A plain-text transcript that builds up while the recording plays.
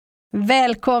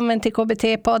Välkommen till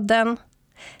KBT-podden.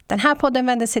 Den här podden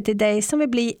vänder sig till dig som vill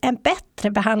bli en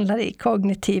bättre behandlare i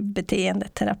kognitiv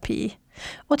beteendeterapi.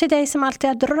 Och till dig som alltid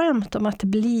har drömt om att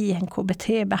bli en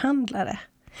KBT-behandlare.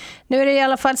 Nu är det i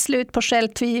alla fall slut på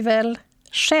självtvivel,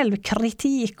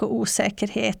 självkritik och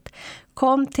osäkerhet.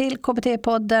 Kom till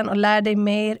KBT-podden och lär dig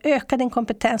mer, öka din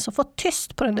kompetens och få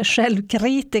tyst på den där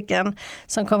självkritiken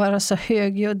som kan vara så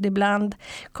högljudd ibland.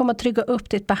 Kom och trygga upp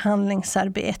ditt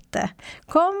behandlingsarbete.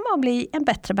 Kom och bli en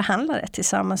bättre behandlare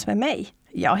tillsammans med mig.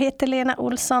 Jag heter Lena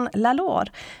Olsson Lalor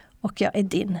och jag är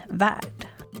din värd.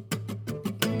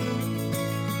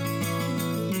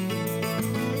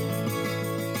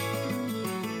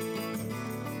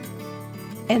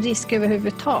 En risk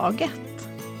överhuvudtaget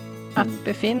att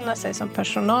befinna sig som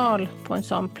personal på en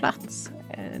sån plats,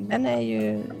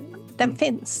 den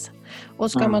finns.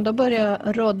 Och ska man då börja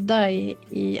rodda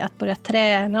i att börja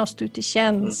träna och stå ut i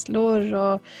känslor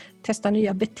och testa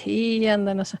nya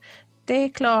beteenden och så, det är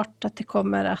klart att det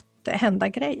kommer att hända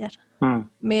grejer.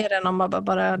 Mer än om man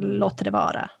bara låter det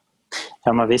vara.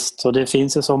 Ja, men visst, och det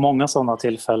finns ju så många sådana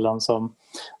tillfällen som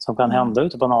kan hända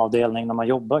ute på en avdelning när man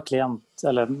jobbar klient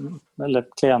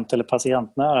eller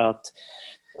patientnära,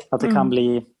 att det kan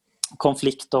bli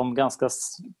konflikt om ganska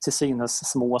till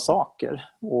synes små saker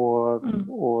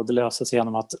och det löser sig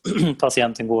genom att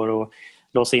patienten går och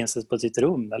låser in sig på sitt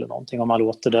rum eller någonting, om man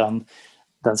låter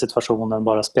den situationen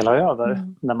bara spela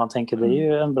över. När man tänker det är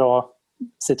ju en bra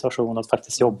situation att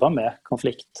faktiskt jobba med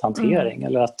konflikthantering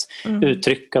eller att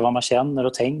uttrycka vad man känner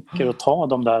och tänker och ta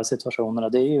de där situationerna.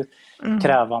 Det är ju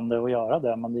krävande att göra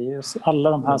det, men det är ju alla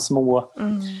de här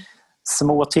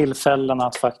små tillfällena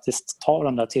att faktiskt ta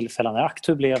de där tillfällena i akt.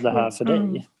 Hur blev det här för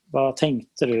dig? Vad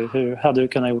tänkte du? Hur hade du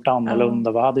kunnat gjort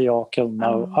annorlunda? Vad hade jag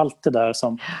kunnat? Och allt det där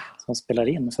som spelar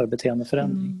in för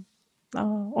beteendeförändring.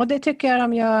 Ja, och det tycker jag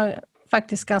de gör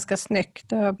faktiskt ganska snyggt.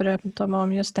 Jag har berömt dem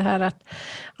om just det här att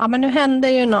men nu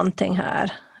hände ju någonting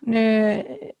här.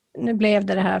 Nu blev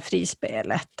det här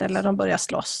frispelet eller de börjar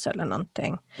slåss eller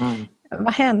någonting.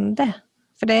 Vad hände?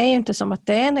 För det är ju inte som att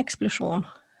det är en explosion.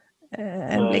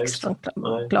 En blixt från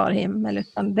klar himmel,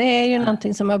 utan det är ju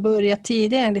någonting som har börjat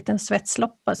tidigare, en liten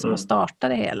svetsloppa som har startat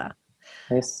det hela.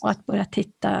 Och att börja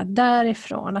titta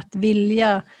därifrån, att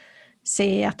vilja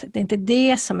se att det inte är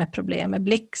det som är problem med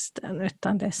blixten,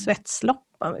 utan det är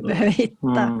svetsloppan vi behöver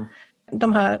hitta.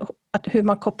 De här, hur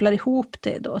man kopplar ihop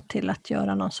det då till att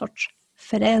göra någon sorts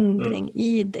förändring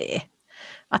i det.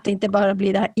 Att det inte bara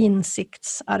blir det här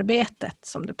insiktsarbetet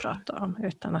som du pratar om,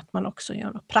 utan att man också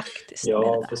gör något praktiskt med det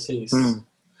där. Precis.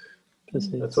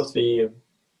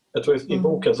 Jag tror att i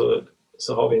boken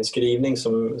så har vi en skrivning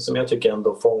som jag tycker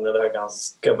ändå fångar det här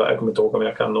ganska väl. Jag kommer inte ihåg om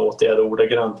jag kan återge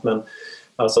ordagrant, men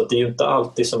alltså det är ju inte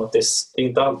alltid som att det är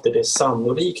inte alltid det är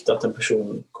sannolikt att en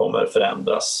person kommer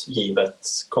förändras givet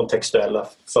kontextuella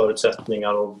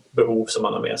förutsättningar och behov som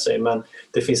man har med sig, men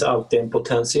det finns alltid en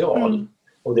potential.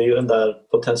 Och det är ju den där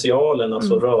potentialen,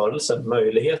 alltså rörelsen,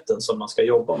 möjligheten som man ska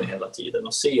jobba med hela tiden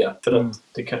och se. För att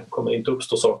det kommer inte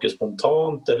uppstå saker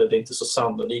spontant, eller det är inte så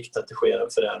sannolikt att det sker en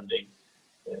förändring.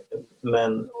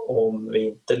 Men om vi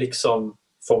inte liksom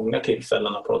fångar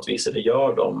tillfällena på något vis, eller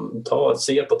gör dem,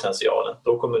 se potentialen,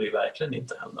 då kommer det ju verkligen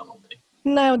inte hända någonting.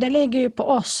 Nej, och det ligger ju på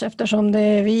oss, eftersom det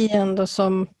är vi ändå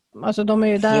som, alltså de är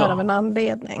ju där av en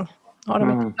anledning. Har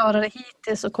de inte klarat det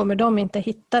hittills så kommer de inte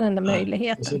hitta den där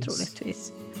möjligheten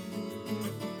troligtvis.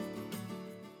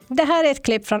 Det här är ett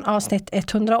klipp från avsnitt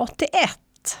 181.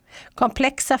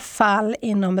 Komplexa fall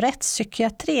inom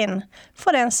rättspsykiatrin.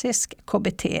 Forensisk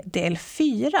KBT del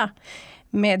 4.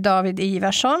 Med David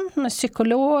Ivarsson,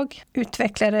 psykolog,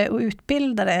 utvecklare och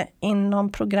utbildare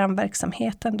inom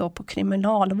programverksamheten då på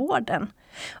kriminalvården.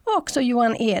 Och också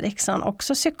Johan Eriksson,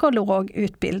 också psykolog,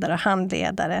 utbildare och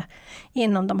handledare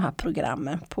inom de här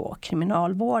programmen på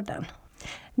kriminalvården.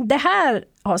 Det här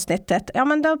avsnittet,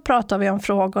 då pratar vi om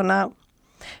frågorna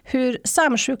hur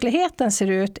samsjukligheten ser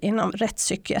ut inom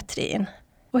rättspsykiatrin.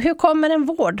 Och hur kommer en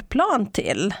vårdplan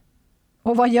till?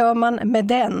 Och vad gör man med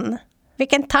den?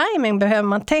 Vilken timing behöver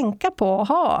man tänka på att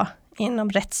ha inom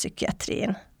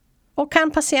rättspsykiatrin? Och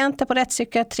kan patienter på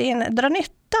rättspsykiatrin dra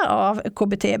nytta av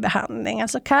KBT-behandling?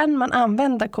 Alltså kan man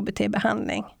använda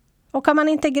KBT-behandling? Och kan man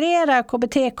integrera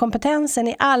KBT-kompetensen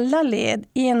i alla led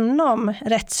inom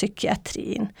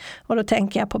rättspsykiatrin? Och då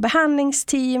tänker jag på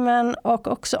behandlingsteamen och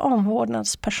också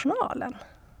omvårdnadspersonalen.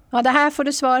 Ja, det här får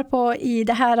du svar på i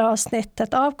det här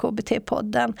avsnittet av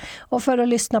KBT-podden. Och för att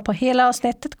lyssna på hela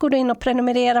avsnittet går du in och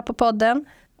prenumerera på podden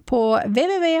på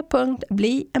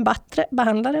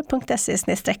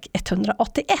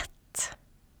www.blienbattrebehandlare.se/181.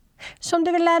 Så om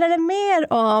du vill lära dig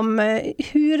mer om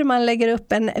hur man lägger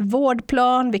upp en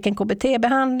vårdplan, vilken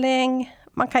KBT-behandling,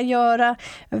 man kan göra,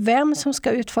 vem som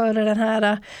ska utföra den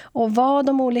här och vad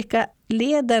de olika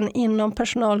leden inom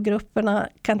personalgrupperna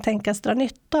kan tänkas dra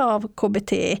nytta av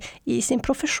KBT i sin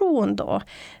profession då.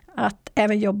 Att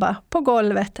även jobba på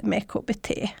golvet med KBT.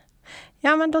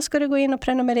 Ja, men då ska du gå in och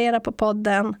prenumerera på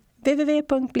podden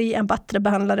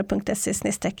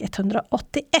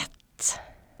www.blienbattrebehandlare.se/181.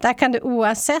 Där kan du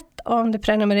oavsett om du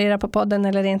prenumererar på podden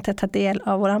eller inte ta del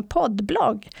av vår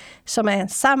poddblogg som är en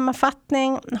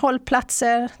sammanfattning,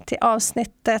 hållplatser till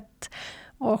avsnittet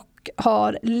och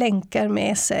har länkar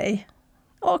med sig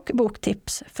och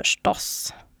boktips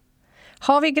förstås.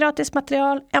 Har vi gratis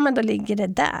material? Ja, men då ligger det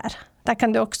där. Där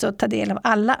kan du också ta del av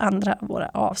alla andra våra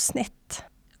avsnitt.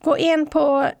 Gå in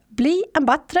på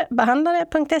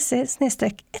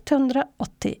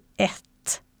blienbattrebehandlare.se/181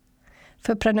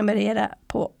 för att prenumerera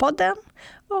på podden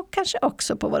och kanske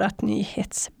också på vårt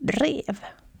nyhetsbrev.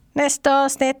 Nästa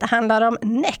avsnitt handlar om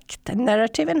NECT,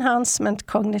 Narrative Enhancement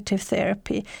Cognitive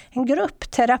Therapy, en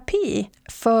gruppterapi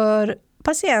för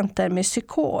patienter med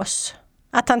psykos.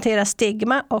 Att hantera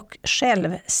stigma och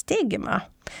självstigma.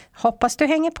 Hoppas du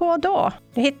hänger på då.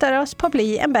 Du hittar oss på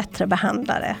Bli en bättre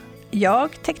behandlare.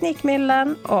 Jag,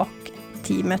 Teknikmillan och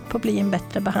teamet på Bli en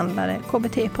bättre behandlare,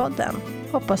 KBT-podden.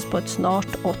 Hoppas på ett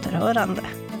snart återhörande.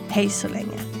 Hej så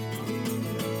länge.